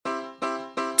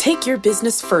Take your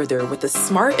business further with the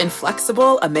smart and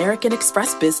flexible American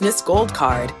Express Business Gold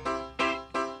Card.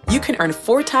 You can earn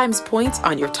 4 times points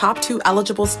on your top 2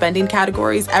 eligible spending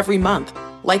categories every month,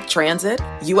 like transit,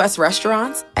 U.S.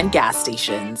 restaurants, and gas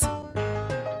stations.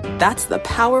 That's the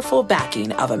powerful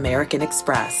backing of American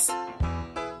Express.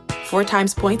 4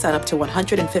 times points on up to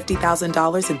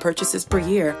 $150,000 in purchases per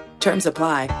year. Terms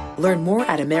apply. Learn more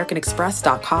at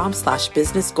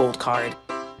americanexpress.com/businessgoldcard.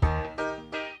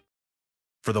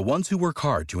 For the ones who work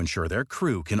hard to ensure their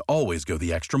crew can always go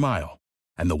the extra mile,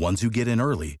 and the ones who get in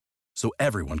early so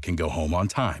everyone can go home on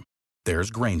time,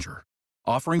 there's Grainger,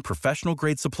 offering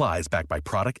professional-grade supplies backed by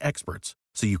product experts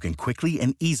so you can quickly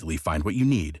and easily find what you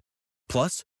need.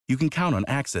 Plus, you can count on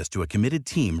access to a committed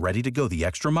team ready to go the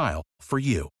extra mile for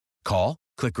you. Call,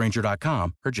 click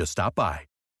Grainger.com, or just stop by.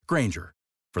 Grainger,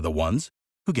 for the ones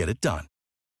who get it done.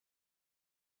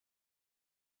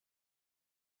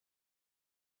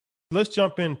 Let's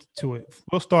jump into it.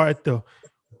 We'll start at the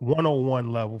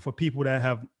 101 level for people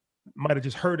that might have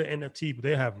just heard of NFT, but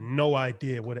they have no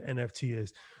idea what an NFT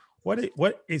is. What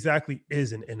exactly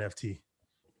is an NFT?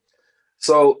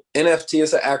 So NFT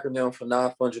is an acronym for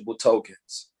non-fungible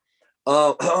tokens.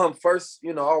 First,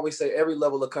 I always say every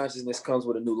level of consciousness comes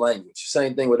with a new language.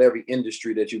 Same thing with every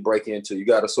industry that you break into. You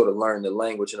got to sort of learn the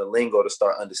language and the lingo to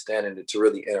start understanding it, to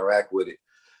really interact with it.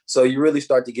 So you really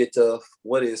start to get to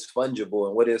what is fungible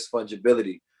and what is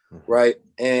fungibility, right?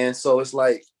 And so it's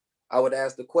like, I would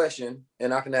ask the question,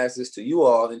 and I can ask this to you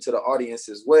all and to the audience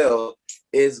as well,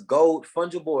 is gold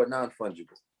fungible or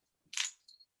non-fungible?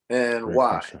 And great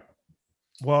why? Question.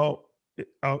 Well,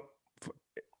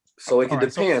 so it can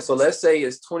depend. So let's say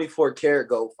it's 24 karat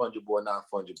gold fungible or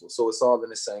non-fungible. So it's all in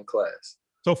the same class.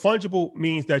 So fungible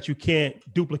means that you can't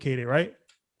duplicate it, right?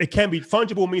 It can be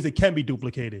fungible means it can be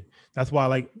duplicated. That's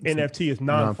why NFT is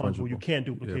non-fungible. You can't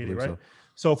duplicate it, right?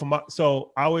 So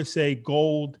so I would say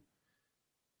gold,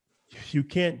 you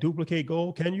can't duplicate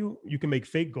gold, can you? You can make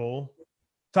fake gold.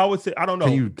 So I would say, I don't know.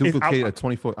 Can you duplicate a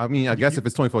 24? I mean, I guess if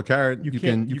it's 24 karat, you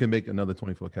can make another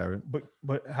 24 karat.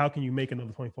 But how can you make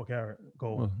another 24 karat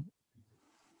gold?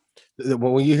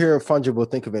 When you hear fungible,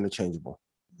 think of interchangeable.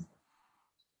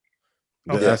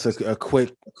 Okay. That's a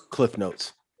quick Cliff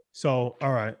Notes. So,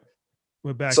 all right,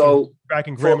 we're back. Back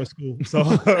in grammar school. So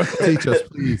teach us,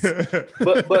 please.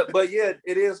 But yeah,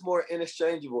 it is more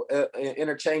interchangeable,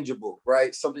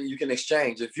 right? Something you can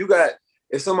exchange.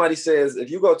 If somebody says, if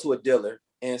you go to a dealer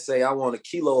and say, I want a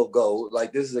kilo of gold,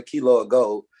 like this is a kilo of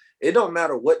gold, it don't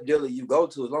matter what dealer you go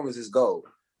to as long as it's gold,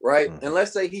 right? Mm-hmm. And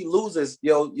let's say he loses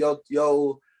your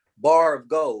bar of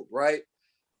gold, right?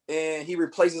 And he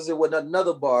replaces it with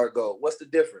another bar of gold. What's the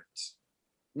difference?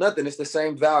 Nothing. It's the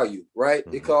same value, right?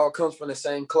 Mm-hmm. It all comes from the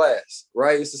same class,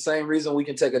 right? It's the same reason we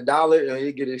can take $1 and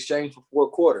it get exchanged for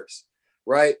 4 quarters,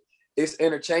 right? It's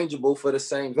interchangeable for the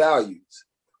same values.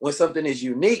 When something is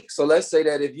unique, so let's say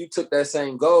that if you took that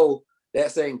same gold, and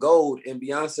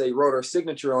Beyonce wrote her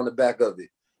signature on the back of it,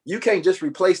 you can't just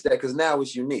replace that because now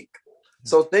it's unique. Mm-hmm.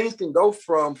 So things can go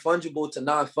from fungible to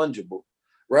non-fungible,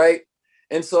 right?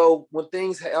 And so when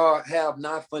things have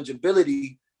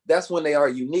non-fungibility, that's when they are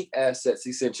unique assets,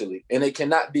 essentially. And they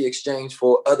cannot be exchanged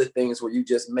for other things where you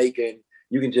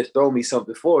can just throw me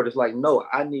something for it. It's like, no,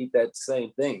 I need that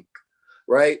same thing,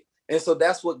 right? And so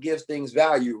that's what gives things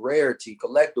value, rarity,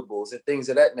 collectibles, and things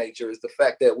of that nature, is the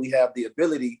fact that we have the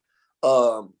ability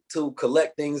to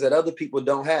collect things that other people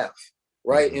don't have,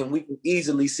 right? Mm-hmm. And we can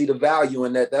easily see the value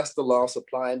in that. That's the law of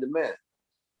supply and demand.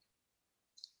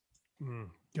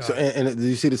 So, and do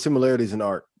you see the similarities in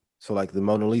art? So like the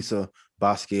Mona Lisa,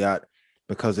 Basquiat,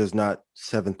 because there's not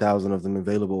 7,000 of them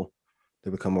available,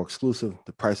 they become more exclusive.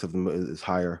 The price of them is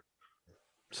higher.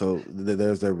 So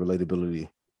there's their relatability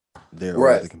there,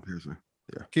 right? The comparison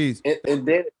there. Keys. And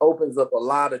then it opens up a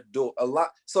lot.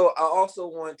 So I also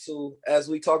want to, as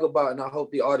we talk about, and I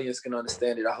hope the audience can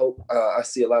understand it. I hope I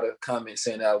see a lot of comments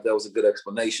saying that was a good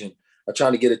explanation. I'm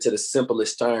trying to get it to the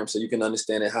simplest terms so you can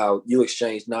understand it, how you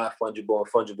exchange non-fungible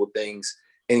and fungible things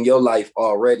in your life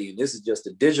already. And this is just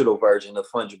a digital version of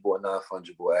fungible and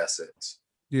non-fungible assets.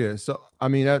 Yeah. So, I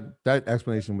mean, that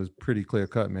explanation was pretty clear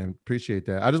cut, man. Appreciate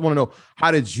that. I just want to know, how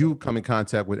did you come in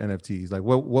contact with NFTs? Like,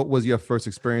 what was your first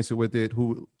experience with it?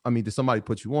 Did somebody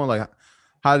put you on? Like,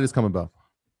 how did this come about?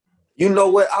 You know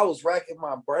what? I was racking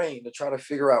my brain to try to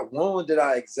figure out when did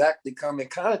I exactly come in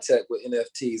contact with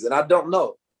NFTs? And I don't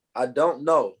know.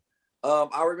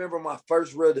 I remember my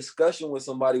first real discussion with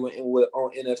somebody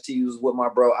on NFT was with my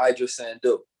bro Idris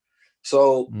Sandu.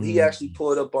 So he actually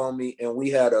pulled up on me and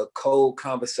we had a cold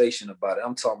conversation about it.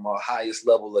 I'm talking about highest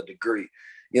level of degree.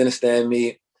 You understand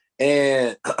me?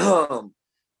 And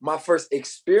my first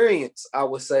experience, I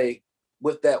would say,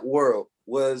 with that world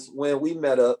was when we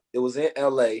met up. It was in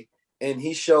LA, and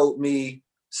he showed me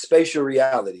spatial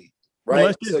reality.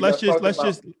 Right. Well, let's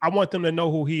just. I want them to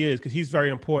know who he is because he's very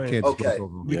important. Okay.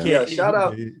 Yeah. Shout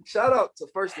out to,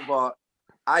 first of all,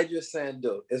 Idris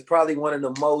Sandu is probably one of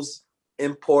the most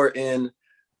important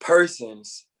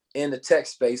persons in the tech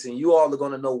space, and you all are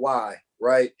going to know why,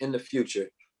 right, in the future,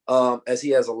 as he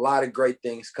has a lot of great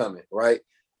things coming, right?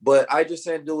 But Idris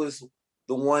Sandu is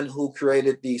the one who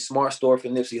created the smart store for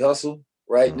Nipsey Hussle,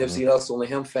 right? Mm-hmm. Nipsey Hussle and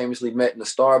him famously met in the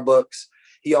Starbucks.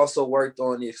 He also worked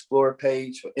on the Explorer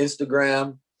page for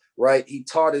Instagram, right? He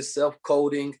taught himself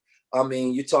coding. I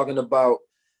mean, you're talking about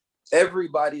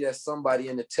everybody that's somebody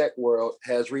in the tech world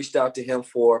has reached out to him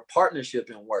for partnership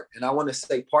and work. And I want to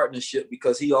say partnership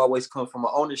because he always comes from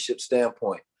an ownership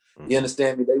standpoint. You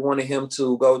understand me? They wanted him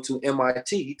to go to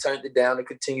MIT. He turned it down and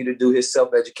continued to do his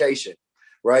self-education,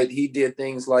 right? He did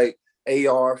things like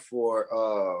AR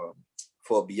for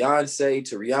Beyonce,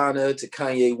 to Rihanna, to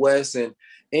Kanye West, and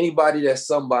anybody that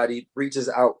somebody reaches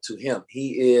out to him.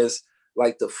 He is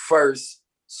like the first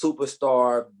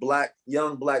superstar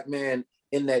young black man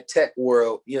in that tech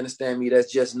world, you understand me,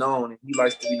 that's just known. And he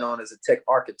likes to be known as a tech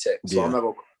architect. So I'm not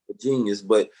going to call him a genius,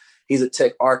 but he's a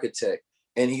tech architect.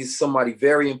 And he's somebody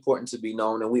very important to be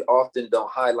known. And we often don't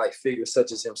highlight figures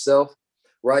such as himself,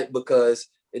 right? Because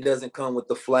it doesn't come with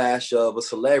the flash of a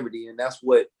celebrity. And that's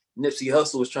what Nipsey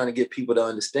Hussle was trying to get people to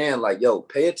understand. Like, yo,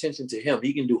 pay attention to him.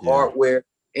 He can do hardware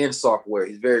and software.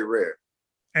 He's very rare.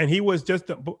 And he was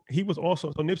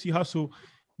also, so Nipsey Hussle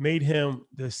made him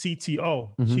the CTO,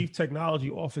 Chief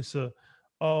Technology Officer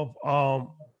of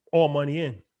All Money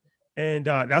In. And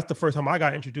that's the first time I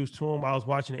got introduced to him. I was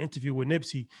watching an interview with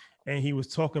Nipsey, and he was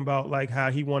talking about like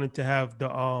how he wanted to have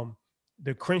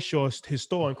the Crenshaw, his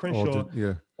store in Crenshaw,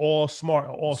 all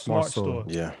smart store.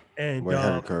 Yeah. And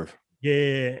curve.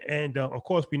 Yeah. And of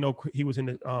course we know he was in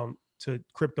the to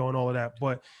crypto and all of that.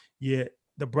 But yeah,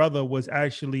 the brother was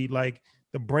actually like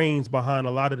the brains behind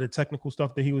a lot of the technical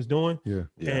stuff that he was doing. Yeah.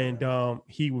 And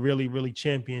he really, really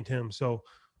championed him. So,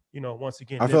 once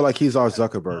again, I feel like he's our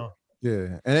Zuckerberg.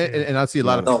 And I see a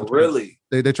lot of people really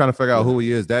they're trying to figure out who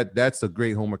he is. That's a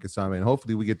great homework assignment. And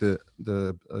hopefully we get a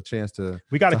chance to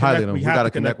highlight him. We got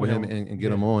to connect with him and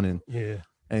get him on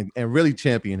and really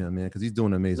champion him, man, because he's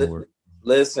doing amazing work.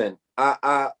 Listen,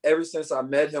 I ever since I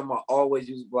met him, I always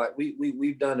use like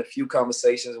we've done a few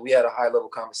conversations. We had a high level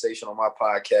conversation on my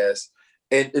podcast.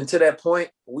 And to that point,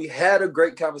 we had a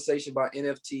great conversation about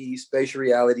NFT, spatial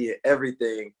reality, and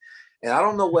everything. And I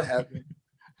don't know what happened.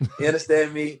 You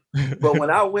understand me? But when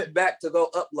I went back to go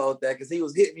upload that, because he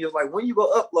was hitting me, he was like, when you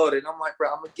go upload it? And I'm like, bro,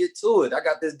 I'm going to get to it. I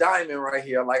got this diamond right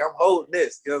here. Like, I'm holding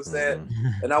this. You know what I'm saying?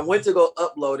 And I went to go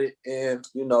upload it, and,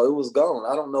 it was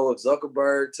gone. I don't know if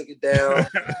Zuckerberg took it down.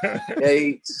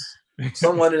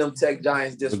 Some one of them tech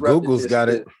giants disrupted Google's got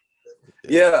it.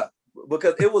 Yeah,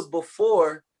 because it was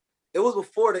before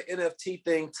the NFT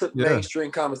thing took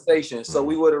mainstream conversation. So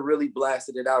we would have really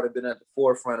blasted it out and been at the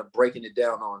forefront of breaking it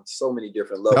down on so many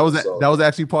different levels. That was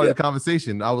actually part of the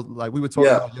conversation. I was like, we were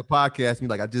talking about your podcast,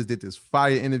 and I just did this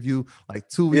fire interview like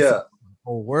 2 weeks ago.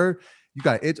 Oh, word. You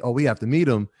got it. Oh, we have to meet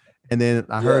him. And then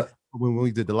I heard when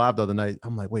we did the live the other night,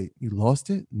 I'm like, wait, you lost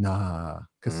it? Nah.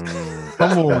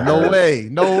 Come on, no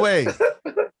way.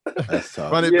 That's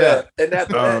tough. Run it back. And that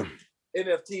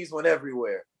NFTs went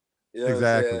everywhere. You know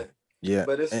exactly. Yeah,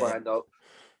 but it's fine though.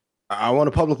 I want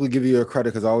to publicly give you a credit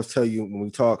because I always tell you when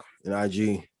we talk in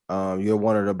IG, you're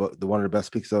one of the best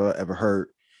speakers I've ever heard,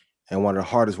 and one of the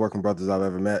hardest working brothers I've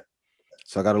ever met.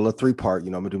 So I got a little 3-part.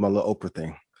 I'm gonna do my little Oprah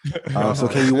thing. So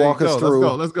can you walk us through?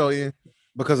 Let's go, Ian.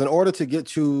 Because in order to get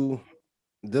to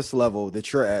this level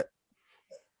that you're at,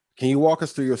 can you walk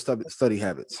us through your study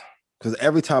habits? Because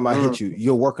every time I hit you,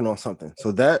 you're working on something.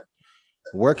 So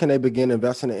where can they begin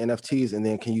investing in NFTs? And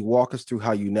then can you walk us through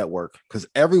how you network? Because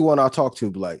everyone I talk to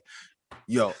be like,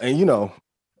 yo, and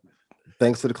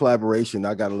thanks to the collaboration,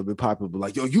 I got a little bit popular, but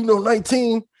like, yo,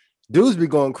 19? Dudes be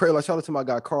going crazy. Like, shout out to my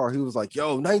guy Carl. He was like,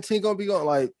 yo, 19 gonna be going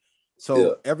like,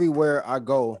 so everywhere I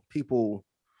go, people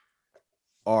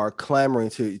are clamoring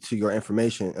to your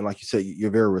information. And like you said,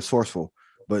 you're very resourceful.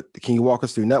 But can you walk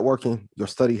us through networking, your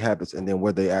study habits, and then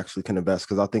where they actually can invest?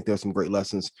 Because I think there's some great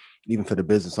lessons, even for the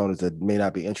business owners that may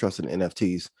not be interested in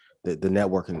NFTs, the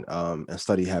networking and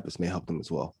study habits may help them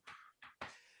as well.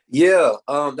 Yeah,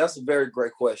 that's a very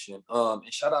great question.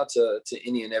 And shout out to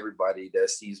any and everybody that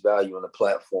sees value in the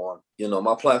platform.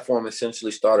 My platform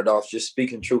essentially started off just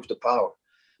speaking truth to power.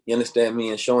 You understand me?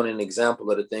 And showing an example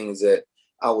of the things that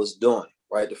I was doing.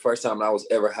 Right. The first time I was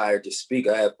ever hired to speak,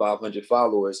 I had 500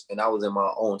 followers and I was in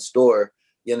my own store.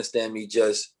 You understand me?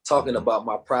 Just talking about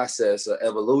my process of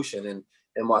evolution. And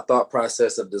and my thought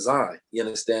process of design. You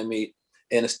understand me?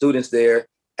 And the students there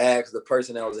asked the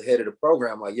person that was ahead of the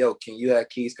program, like, yo, can you have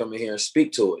Keys come in here and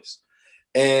speak to us?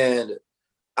 And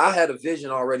I had a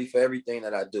vision already for everything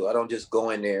that I do. I don't just go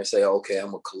in there and say, okay,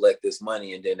 I'm going to collect this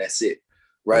money and then that's it,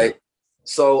 right?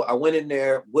 So I went in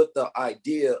there with the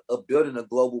idea of building a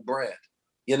global brand.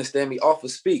 You understand me? Off of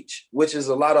speech, which is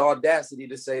a lot of audacity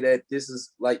to say that this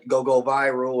is like go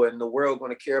viral and the world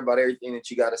going to care about everything that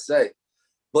you got to say.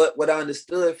 But what I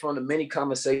understood from the many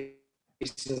conversations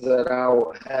that I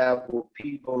will have with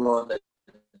people on a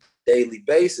daily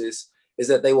basis is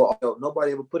that they will,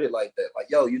 nobody ever put it like that. Like,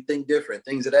 yo, you think different,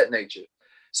 things of that nature.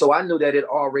 So I knew that it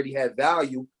already had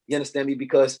value, you understand me,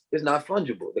 because it's not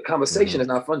fungible. The conversation is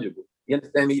not fungible. You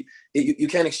understand me? You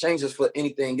can't exchange this for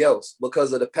anything else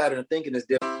because of the pattern of thinking is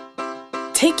different.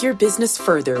 Take your business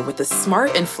further with the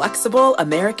smart and flexible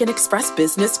American Express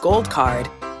Business Gold Card.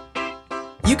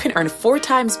 You can earn 4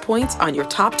 times points on your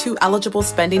top 2 eligible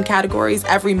spending categories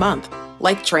every month,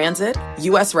 like transit,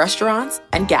 U.S. restaurants,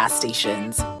 and gas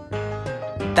stations.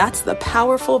 That's the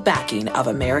powerful backing of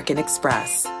American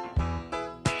Express.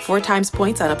 4 times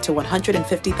points on up to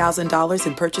 $150,000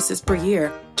 in purchases per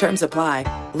year. Terms apply.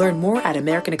 Learn more at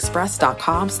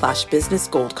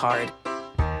americanexpress.com/businessgoldcard.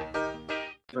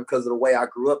 Because of the way I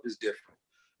grew up is different,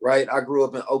 right? I grew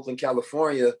up in Oakland,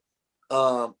 California,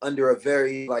 under a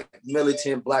very like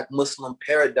militant Black Muslim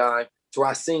paradigm, so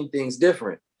I seen things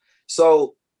different.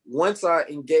 So once I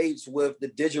engaged with the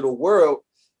digital world,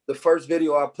 the first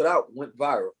video I put out went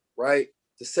viral, right?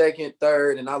 The second,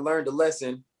 third, and I learned a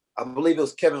lesson. I believe it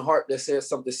was Kevin Hart that said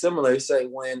something similar. He said,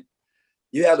 when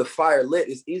you have the fire lit,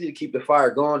 it's easy to keep the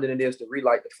fire going than it is to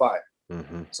relight the fire.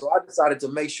 So I decided to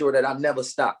make sure that I never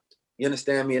stopped. You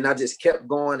understand me? And I just kept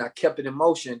going. I kept it in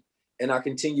motion, and I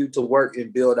continued to work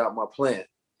and build out my plan.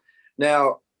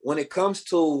 Now, when it comes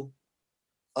to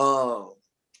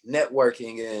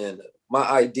networking and my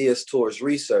ideas towards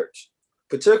research,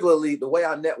 particularly the way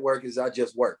I network is I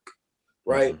just work,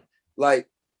 right? Like,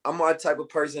 I'm my type of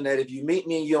person that if you meet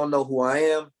me and you don't know who I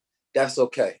am, that's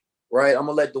okay, right? I'm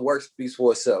gonna let the work speak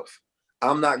for itself.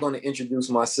 I'm not going to introduce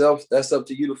myself. That's up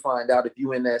to you to find out if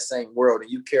you're in that same world and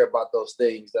you care about those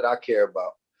things that I care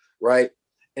about, right?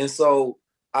 And so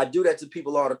I do that to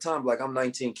people all the time. Like, I'm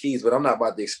 19 Keys, but I'm not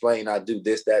about to explain I do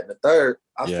this, that, and the third.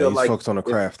 I feel like focused on the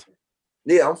craft.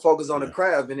 Yeah, I'm focused on the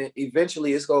craft, and then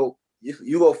eventually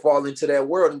you go fall into that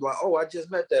world and be like, oh, I just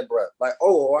met that bro. Like,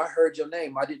 oh, I heard your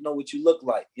name. I didn't know what you look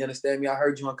like. You understand me? I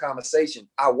heard you in conversation.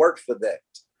 I work for that,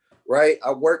 right?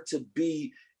 I work to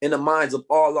be in the minds of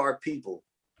all our people.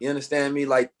 You understand me?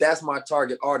 Like, that's my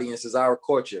target audience is our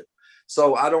culture.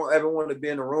 So I don't ever want to be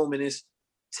in a room and it's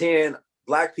 10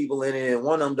 Black people in it and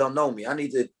one of them don't know me. I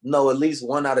need to know at least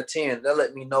 1 out of 10. They'll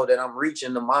let me know that I'm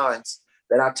reaching the minds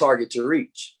that I target to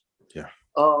reach. Yeah.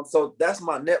 So that's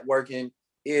my networking,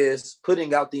 is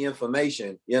putting out the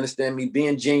information. You understand me?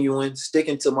 Being genuine,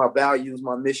 sticking to my values,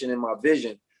 my mission, and my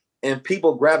vision. And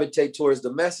people gravitate towards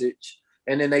the message,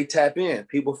 and then they tap in.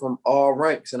 People from all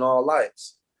ranks and all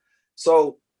lives.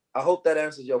 So I hope that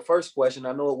answers your first question.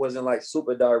 I know it wasn't like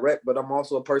super direct, but I'm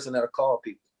also a person that'll call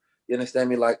people. You understand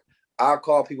me? Like, I'll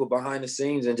call people behind the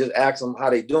scenes and just ask them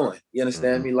how they doing. You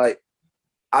understand me? Like,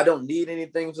 I don't need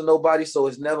anything from nobody. So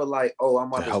it's never like, oh, I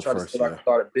might just try to start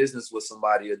a business with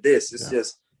somebody or this. It's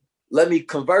just, let me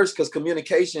converse, because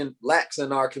communication lacks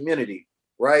in our community,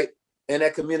 right? And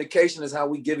that communication is how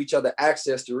we give each other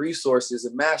access to resources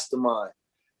and mastermind.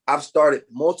 I've started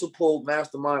multiple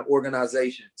mastermind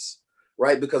organizations,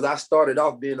 right? Because I started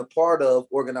off being a part of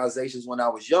organizations when I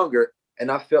was younger. And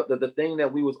I felt that the thing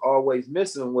that we was always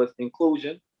missing was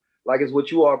inclusion, like it's what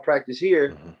you all practice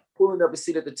here, pulling up a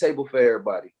seat at the table for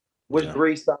everybody, which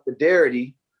breeds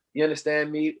solidarity, you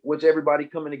understand me, which everybody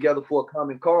coming together for a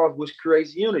common cause, which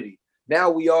creates unity. Now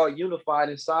we all unified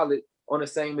and solid on the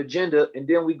same agenda, and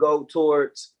then we go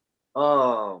towards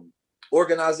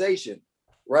organization,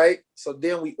 right? So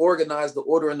then we organize the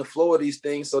order and the flow of these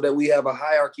things so that we have a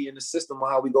hierarchy in the system of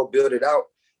how we go build it out.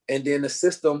 And then the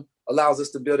system allows us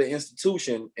to build an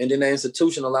institution, and then the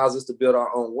institution allows us to build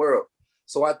our own world.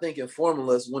 So I think in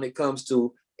formulas when it comes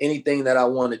to anything that I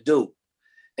want to do.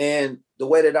 And the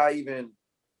way that I even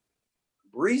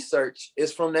research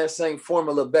is from that same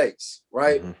formula base,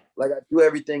 right? Like, I do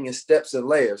everything in steps and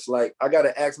layers. Like, I got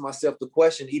to ask myself the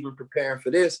question, even preparing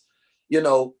for this, you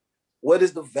know, what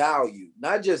is the value?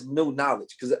 Not just new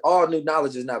knowledge, because all new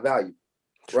knowledge is not valuable,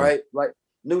 right? Like,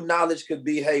 new knowledge could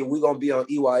be, hey, we're going to be on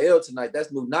EYL tonight.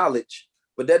 That's new knowledge,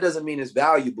 but that doesn't mean it's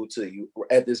valuable to you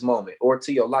at this moment or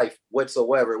to your life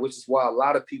whatsoever, which is why a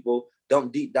lot of people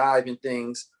don't deep dive in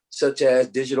things such as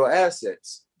digital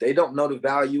assets. they don't know the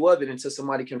value of it until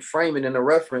somebody can frame it in a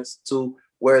reference to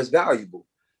where it's valuable.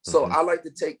 So I like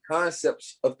to take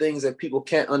concepts of things that people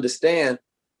can't understand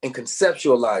and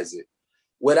conceptualize it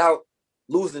without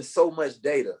losing so much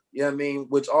data, you know what I mean?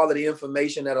 Which all of the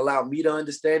information that allowed me to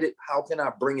understand it, how can I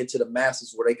bring it to the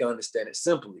masses where they can understand it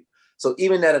simply? So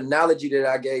even that analogy that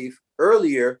I gave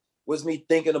earlier was me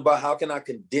thinking about how can I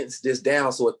condense this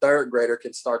down so a third grader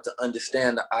can start to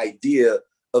understand the idea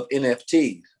of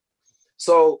NFTs.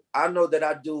 So I know that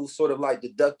I do sort of like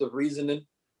deductive reasoning.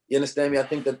 You understand me? I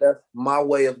think that that's my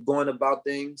way of going about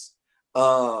things.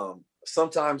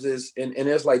 Sometimes is, and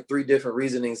there's like 3 different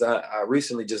reasonings I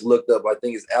recently just looked up. I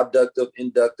think it's abductive,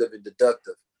 inductive, and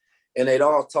deductive. And they'd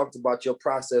all talked about your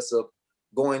process of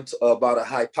going to, about a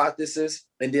hypothesis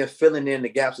and then filling in the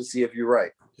gaps to see if you're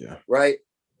right. Yeah. Right.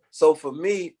 So for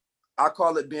me, I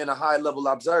call it being a high level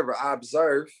observer. I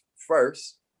observe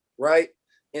first, right?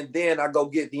 And then I go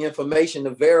get the information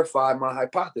to verify my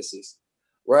hypothesis,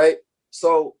 right?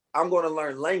 So I'm going to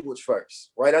learn language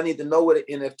first, right? I need to know what an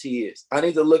NFT is. I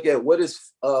need to look at what is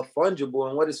fungible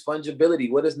and what is fungibility,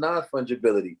 what is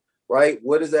non-fungibility, right?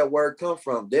 Where does that word come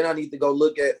from? Then I need to go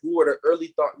look at who are the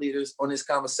early thought leaders on this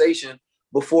conversation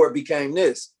before it became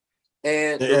this.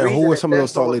 And who were some of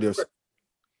those thought leaders?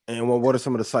 And what are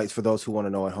some of the sites for those who want to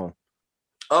know at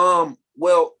home?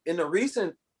 Well, in the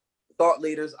recent thought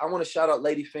leaders, I want to shout out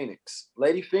Lady Phoenix.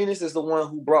 Lady Phoenix is the one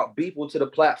who brought Beeple to the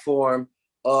platform.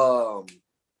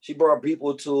 She brought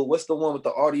people to, what's the one with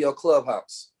the audio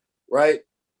clubhouse, right?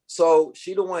 So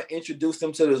she the one introduced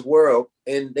him to this world,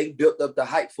 and they built up the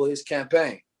hype for his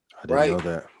campaign. I didn't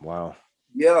know that. Wow.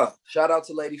 Yeah. Shout out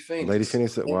to Lady Phoenix. Lady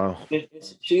Phoenix, wow.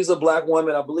 She's a Black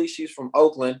woman. I believe she's from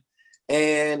Oakland.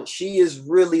 And she is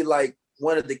really like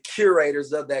one of the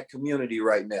curators of that community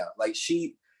right now. Like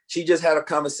she just had a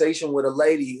conversation with a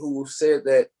lady who said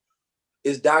that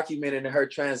is documented in her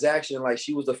transaction. Like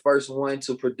she was the first one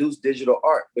to produce digital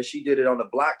art, but she did it on the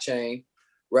blockchain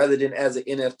rather than as an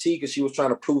NFT because she was trying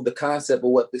to prove the concept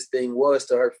of what this thing was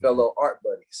to her fellow art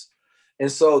buddies.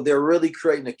 And so they're really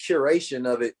creating a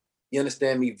curation of it, you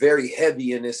understand me, very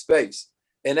heavy in this space.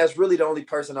 And that's really the only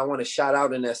person I want to shout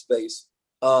out in that space.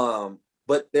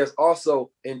 But there's also,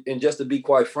 and just to be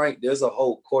quite frank, there's a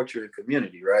whole culture and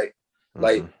community, right?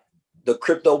 Like the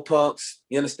crypto punks,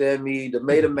 you understand me, the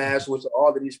MetaMask, which are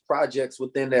all of these projects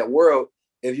within that world.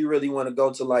 If you really want to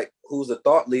go to like who's the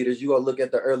thought leaders, you go look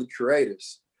at the early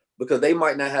curators because they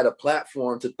might not have a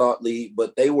platform to thought lead,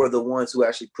 but they were the ones who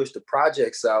actually pushed the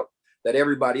projects out that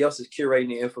everybody else is curating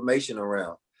the information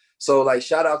around. So like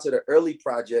shout out to the early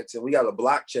projects, and we got a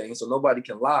blockchain, so nobody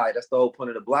can lie. That's the whole point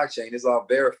of the blockchain. It's all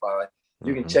verified.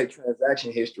 You can check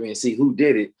transaction history and see who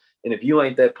did it. And if you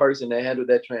ain't that person that handled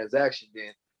that transaction,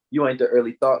 then you ain't the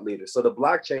early thought leader. So the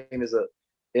blockchain is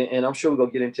and I'm sure we're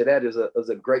gonna get into that, is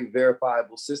a great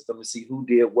verifiable system to see who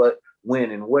did what,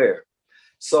 when, and where.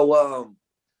 So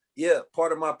yeah,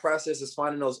 part of my process is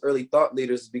finding those early thought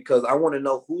leaders because I want to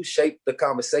know who shaped the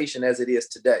conversation as it is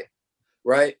today,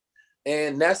 right?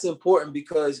 And that's important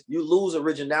because you lose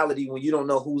originality when you don't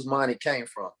know whose mind it came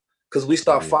from. Because we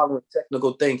start following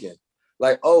technical thinking.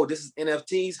 Like, oh, this is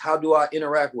NFTs. How do I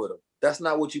interact with them? That's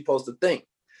not what you're supposed to think.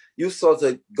 You're supposed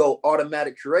to go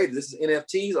automatic creative. This is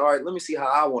NFTs. All right, let me see how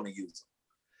I want to use them.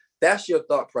 That's your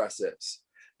thought process.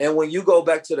 And when you go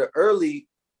back to the early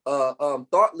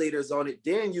thought leaders on it,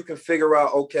 then you can figure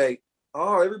out, okay,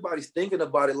 oh, everybody's thinking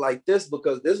about it like this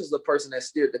because this is the person that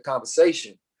steered the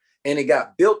conversation. And it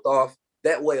got built off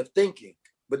that way of thinking.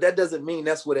 But that doesn't mean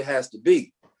that's what it has to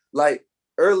be. Like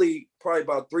early, probably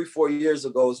about 3-4 years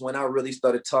ago is when I really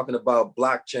started talking about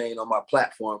blockchain on my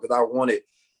platform because I wanted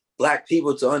Black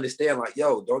people to understand like,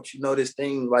 yo, don't you know this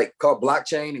thing like called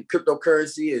blockchain and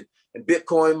cryptocurrency and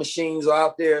Bitcoin machines are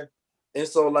out there. And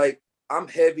so like I'm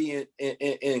heavy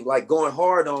and like going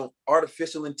hard on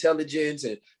artificial intelligence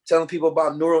and telling people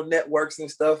about neural networks and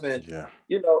stuff. And,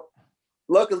 you know,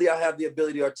 luckily, I have the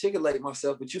ability to articulate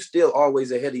myself, but you're still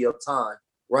always ahead of your time,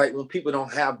 right? When people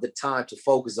don't have the time to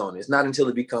focus on it. It's not until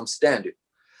it becomes standard.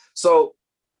 So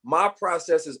my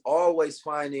process is always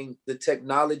finding the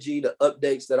technology, the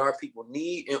updates that our people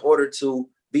need in order to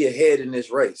be ahead in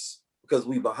this race because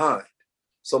we're behind.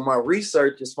 So my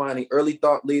research is finding early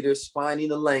thought leaders, finding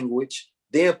the language,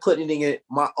 then putting it in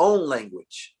my own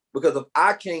language. Because if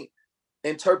I can't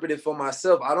interpret it for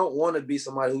myself, I don't want to be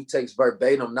somebody who takes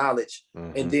verbatim knowledge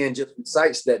and then just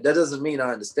recites that. That doesn't mean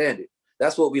I understand it.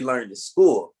 That's what we learned in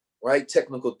school, right?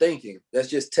 Technical thinking. That's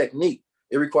just technique.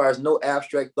 It requires no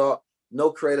abstract thought, no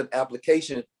creative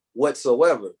application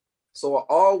whatsoever. So I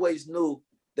always knew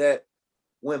that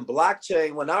when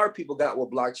our people got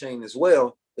with blockchain as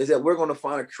well, is that we're going to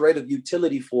find a creative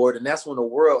utility for it. And that's when the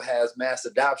world has mass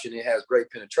adoption. It has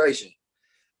great penetration.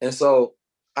 And so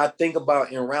I think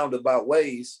about in roundabout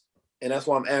ways, and that's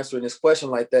why I'm answering this question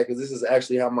like that, because this is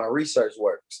actually how my research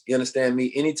works. You understand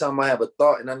me? Anytime I have a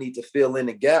thought and I need to fill in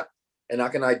the gap and I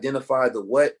can identify the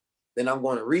what, then I'm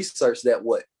going to research that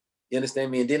what. You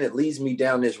understand me? And then it leads me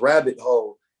down this rabbit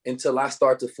hole until I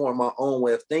start to form my own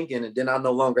way of thinking. And then I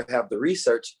no longer have the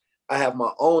research. I have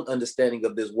my own understanding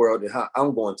of this world and how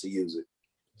I'm going to use it.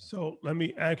 So let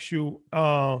me ask you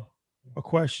a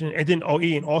question. And then,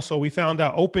 Ian, also we found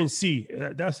out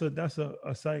OpenSea. That's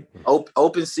a site.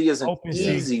 OpenSea is an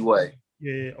easy way.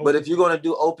 Yeah. But if you're going to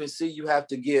do OpenSea, you have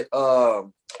to get a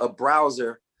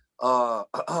browser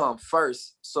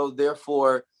first. So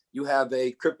therefore, you have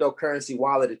a cryptocurrency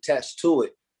wallet attached to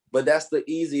it. But that's the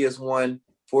easiest one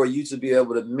for you to be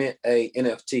able to mint a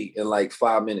NFT in like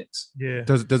 5 minutes. Yeah.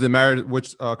 Does it matter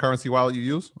which currency wallet you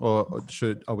use, or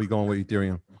are we going with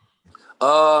Ethereum?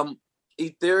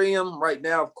 Ethereum right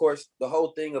now, of course, the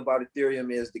whole thing about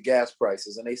Ethereum is the gas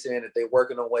prices, and they saying that they're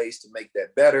working on ways to make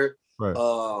that better. Right.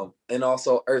 And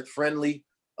also earth friendly.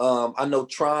 I know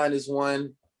Tron is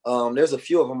one. There's a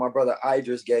few of them my brother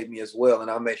Idris gave me as well, and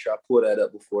I'll make sure I pull that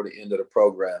up before the end of the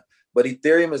program. But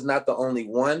Ethereum is not the only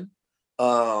one.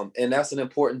 And that's an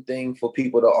important thing for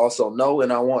people to also know.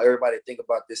 And I want everybody to think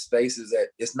about this space is that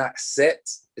it's not set,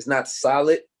 it's not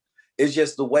solid. It's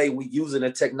just the way we using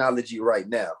the technology right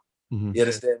now. Mm-hmm. You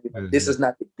understand? Yeah. This is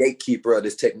not the gatekeeper of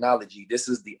this technology. This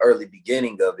is the early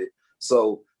beginning of it.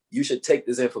 So you should take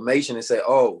this information and say,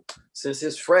 oh, since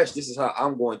it's fresh, this is how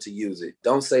I'm going to use it.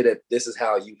 Don't say that this is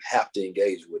how you have to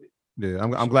engage with it. Yeah,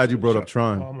 I'm glad you brought up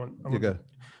Tron.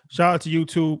 Shout out to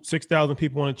YouTube. 6,000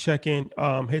 people want to check in.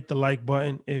 Hit the like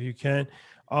button if you can.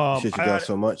 Shit, you got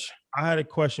so much. I had a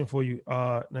question for you,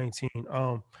 19.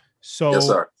 So yes,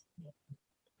 sir.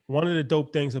 One of the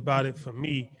dope things about it for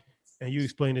me, and you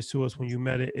explained this to us when you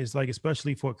met it, is like,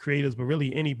 especially for creators, but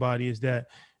really anybody, is that,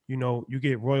 you know, you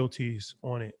get royalties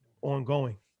on it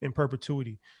ongoing in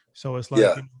perpetuity. So it's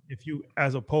like, if you,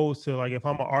 as opposed to like, if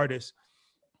I'm an artist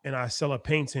and I sell a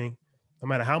painting, no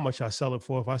matter how much I sell it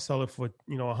for, if I sell it for,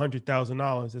 you know,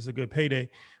 $100,000, it's a good payday,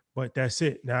 but that's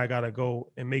it. Now I got to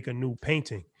go and make a new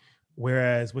painting.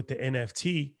 Whereas with the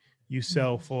NFT, you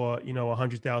sell for, you know,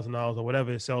 $100,000 or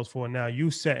whatever it sells for. Now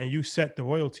you set the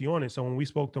royalty on it. So when we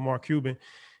spoke to Mark Cuban,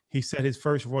 he set his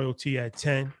first royalty at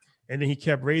 10, and then he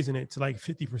kept raising it to like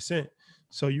 50%.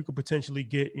 So you could potentially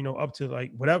get, you know, up to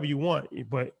like whatever you want,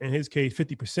 but in his case,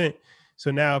 50%. So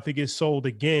now if it gets sold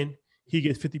again, he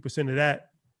gets 50% of that.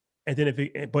 And then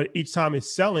but each time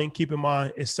it's selling, keep in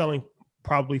mind, it's selling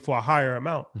probably for a higher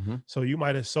amount. Mm-hmm. So you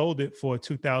might have sold it for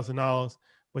 $2,000,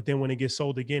 but then when it gets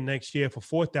sold again next year for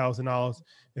 $4,000,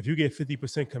 if you get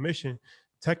 50% commission,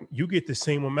 you get the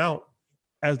same amount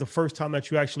as the first time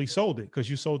that you actually sold it, because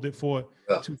you sold it for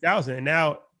 $2,000. And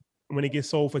now when it gets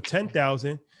sold for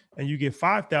 $10,000 and you get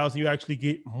 $5,000, you actually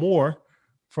get more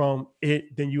from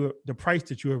it than the price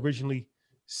that you originally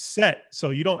set.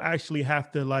 So you don't actually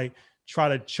have to like try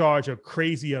to charge a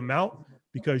crazy amount,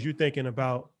 because you're thinking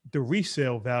about the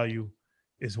resale value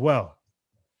as well.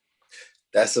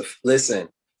 Listen,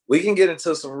 we can get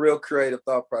into some real creative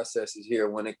thought processes here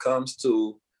when it comes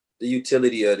to the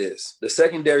utility of this. The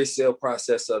secondary sale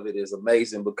process of it is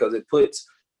amazing because it puts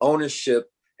ownership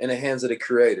in the hands of the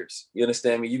creators. You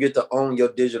understand me? You get to own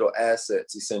your digital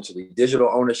assets, essentially. Digital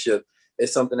ownership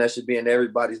is something that should be in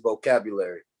everybody's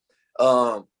vocabulary.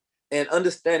 And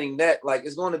understanding that, like,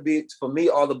 it's going to be, for me,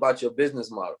 all about your business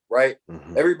model, right?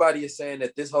 Mm-hmm. Everybody is saying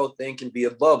that this whole thing can be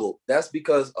a bubble. That's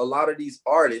because a lot of these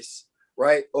artists,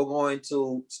 right, are going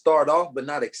to start off but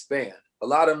not expand. A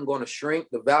lot of them are going to shrink.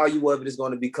 The value of it is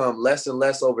going to become less and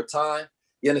less over time.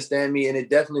 You understand me? And it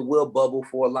definitely will bubble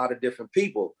for a lot of different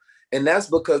people. And that's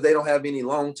because they don't have any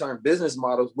long-term business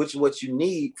models, which is what you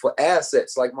need for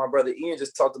assets. Like my brother Ian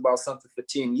just talked about something for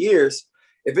 10 years.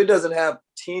 If it doesn't have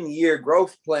 10-year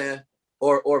growth plan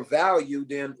or value,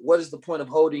 then what is the point of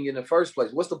holding it in the first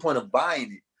place? What's the point of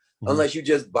buying it? Mm-hmm. Unless you're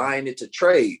just buying it to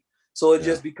trade. So it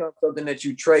just becomes something that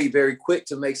you trade very quick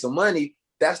to make some money.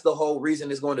 That's the whole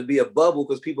reason it's going to be a bubble,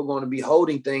 because people are going to be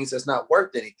holding things that's not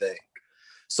worth anything.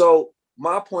 So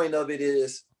my point of it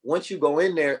is, once you go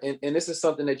in there, and this is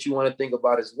something that you want to think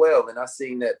about as well, and I've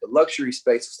seen that the luxury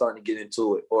space is starting to get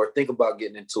into it, or think about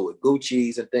getting into it,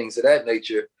 Gucci's and things of that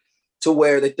nature, to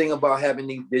where they think about having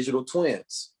these digital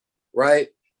twins, right?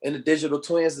 And the digital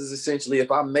twins is essentially,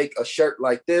 if I make a shirt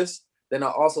like this, then I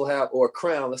also have, or a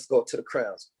crown, let's go to the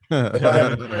crowns. If I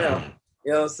have a crown,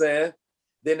 you know what I'm saying?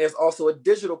 Then there's also a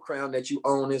digital crown that you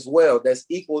own as well that's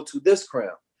equal to this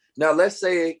crown. Now, let's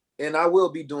say and I will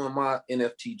be doing my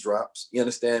NFT drops. You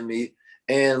understand me?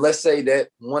 And let's say that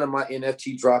one of my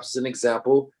NFT drops is an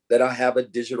example that I have a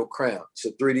digital crown. It's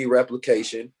a 3D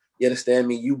replication. You understand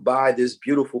me? You buy this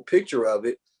beautiful picture of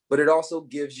it, but it also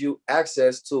gives you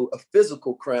access to a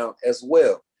physical crown as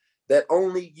well, that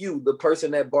only you, the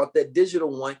person that bought that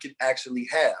digital one, can actually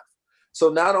have. So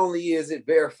not only is it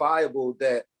verifiable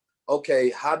that,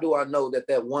 okay, how do I know that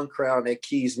that one crown that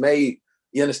Keys made,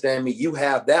 you understand me, you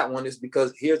have that one, is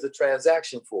because here's the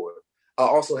transaction for it. I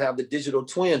also have the digital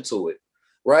twin to it,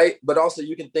 right? But also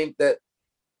you can think that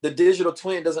the digital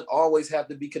twin doesn't always have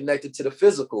to be connected to the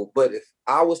physical. But if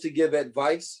I was to give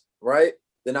advice, right,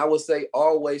 then I would say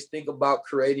always think about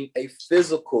creating a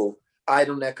physical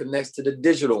item that connects to the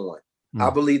digital one. I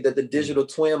believe that the digital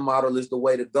twin model is the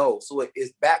way to go. So it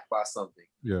is backed by something.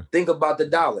 Yeah. Think about the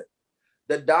dollar.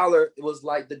 The dollar was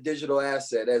like the digital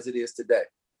asset as it is today.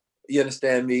 You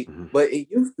understand me? But it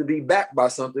used to be backed by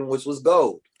something, which was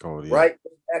gold, right?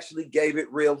 It actually gave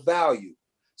it real value.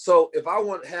 So if I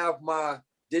want to have my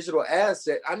digital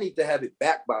asset, I need to have it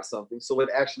backed by something so it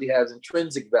actually has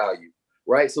intrinsic value,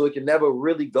 right? So it can never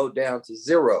really go down to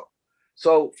zero.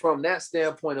 So from that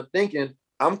standpoint of thinking,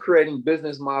 I'm creating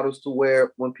business models to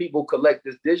where when people collect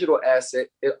this digital asset,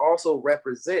 it also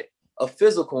represents a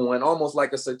physical one, almost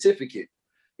like a certificate.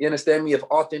 You understand me? Of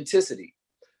authenticity.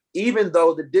 Even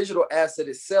though the digital asset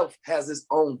itself has its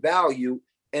own value,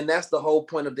 and that's the whole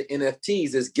point of the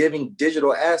NFTs, is giving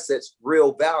digital assets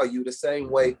real value the same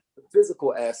way the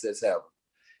physical assets have them.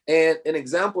 And an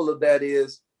example of that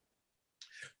is,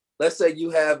 let's say you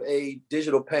have a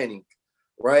digital painting,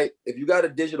 right? If you got a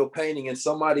digital painting and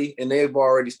somebody, and they've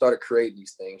already started creating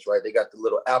these things, right? They got the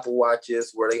little Apple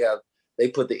Watches where they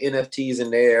put the NFTs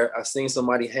in there. I've seen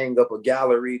somebody hang up a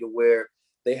gallery to where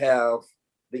they have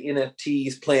the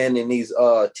NFTs playing in these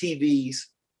TVs.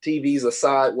 TVs are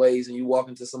sideways, and you walk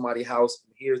into somebody's house,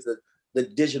 and here's the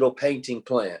digital painting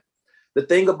playing. The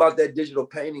thing about that digital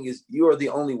painting is you are the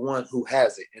only one who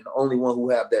has it, and the only one who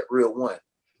have that real one.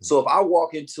 So if I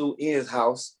walk into Ian's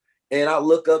house and I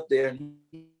look up there and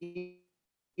he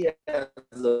has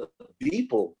a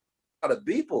Beeple,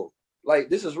 like,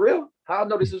 this is real? How I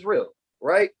know this is real,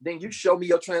 right? Then you show me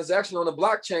your transaction on the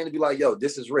blockchain and be like, yo,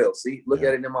 this is real. See, look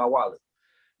at it in my wallet.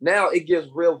 Now it gives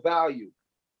real value,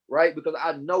 right? Because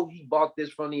I know he bought this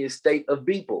from the estate of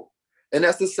Beeple. And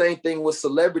that's the same thing with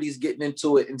celebrities getting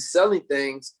into it and selling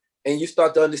things. And you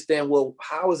start to understand, well,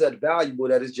 how is that valuable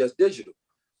that it's just digital?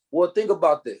 Well, think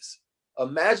about this.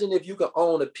 Imagine if you could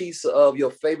own a piece of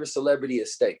your favorite celebrity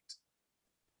estate,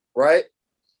 right?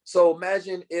 So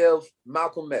imagine if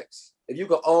Malcolm X, if you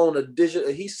could own a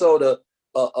digital, he sold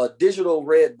a digital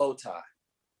red bow tie,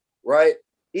 right?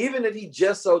 Even if he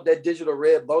just sold that digital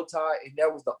red bow tie and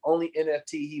that was the only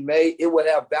NFT he made, it would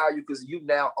have value because you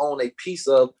now own a piece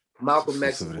of Malcolm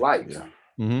X's life,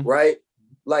 right?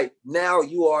 Like, now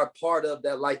you are part of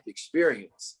that life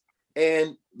experience.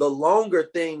 And the longer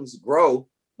things grow,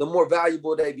 the more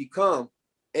valuable they become.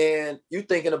 And you're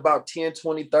thinking about 10,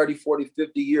 20, 30, 40,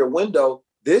 50 year window,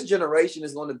 this generation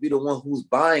is going to be the one who's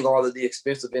buying all of the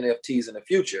expensive NFTs in the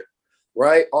future,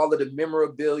 right? All of the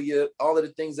memorabilia, all of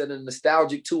the things that are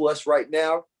nostalgic to us right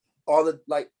now,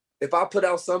 like, if I put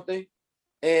out something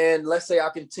and let's say I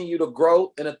continue to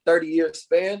grow in a 30-year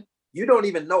span, you don't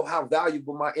even know how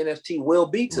valuable my NFT will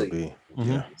be to you.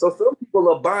 So some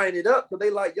people are buying it up, but they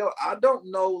like, yo, I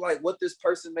don't know like what this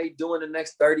person may do in the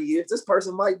next 30 years. This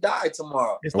person might die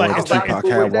tomorrow. It's like Tupac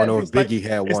had one or Biggie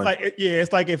had one.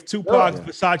 It's like if Tupac's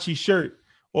Versace shirt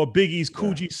or Biggie's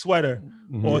Coogee sweater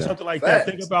or something like that.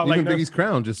 Think about even like Biggie's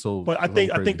crown just sold. But I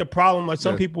think the problem, like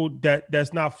some people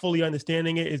that's not fully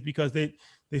understanding it, is because they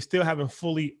still haven't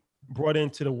fully brought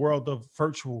into the world of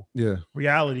virtual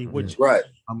reality, which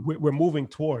we're moving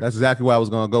toward. That's exactly why I was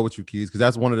going to go with you, Keys, because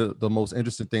that's one of the most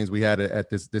interesting things we had at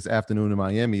this afternoon in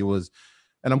Miami was,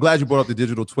 and I'm glad you brought up the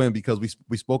digital twin, because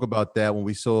we spoke about that when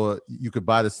we saw you could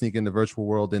buy the sneaker in the virtual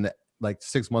world, and like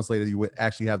 6 months later you would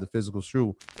actually have the physical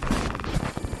shoe.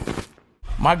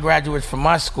 My graduates from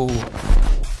my school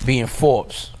being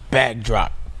Forbes, bag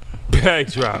drop, a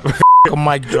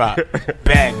mic drop,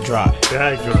 bag drop.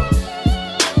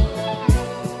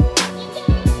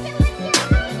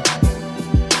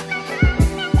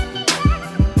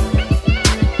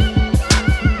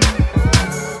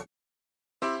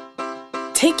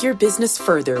 Take your business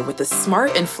further with the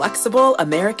smart and flexible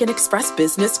American Express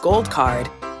Business Gold Card.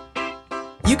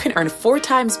 You can earn 4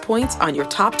 times points on your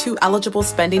top 2 eligible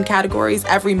spending categories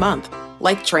every month,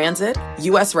 like transit,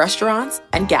 U.S. restaurants,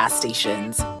 and gas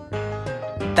stations.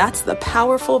 That's the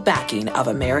powerful backing of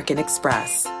American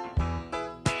Express.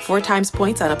 4 times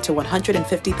points on up to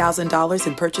 $150,000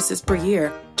 in purchases per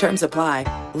year. Terms apply.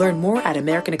 Learn more at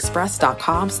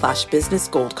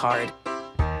americanexpress.com/businessgoldcard.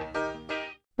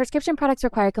 Prescription products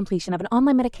require completion of an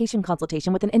online medication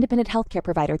consultation with an independent healthcare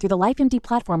provider through the LifeMD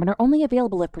platform and are only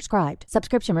available if prescribed.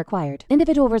 Subscription required.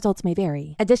 Individual results may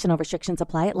vary. Additional restrictions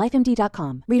apply at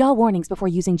lifemd.com. Read all warnings before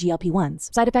using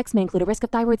GLP-1s. Side effects may include a risk of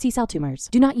thyroid C-cell tumors.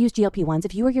 Do not use GLP-1s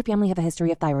if you or your family have a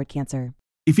history of thyroid cancer.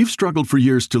 If you've struggled for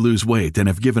years to lose weight and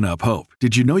have given up hope,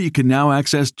 did you know you can now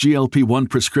access GLP-1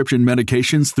 prescription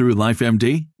medications through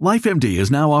LifeMD? LifeMD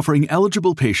is now offering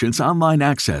eligible patients online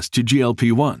access to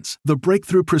GLP-1s, the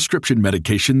breakthrough prescription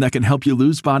medication that can help you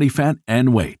lose body fat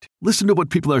and weight. Listen to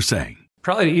what people are saying.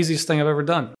 Probably the easiest thing I've ever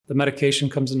done. The medication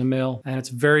comes in the mail, and it's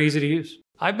very easy to use.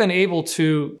 I've been able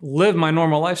to live my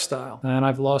normal lifestyle, and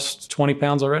I've lost 20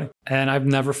 pounds already, and I've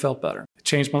never felt better. It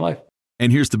changed my life.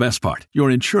 And here's the best part.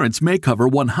 Your insurance may cover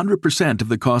 100% of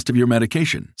the cost of your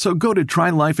medication. So go to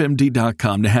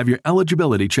TryLifeMD.com to have your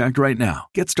eligibility checked right now.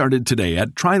 Get started today at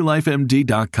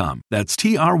TryLifeMD.com. That's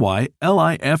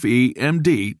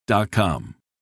TryLifeMD.com.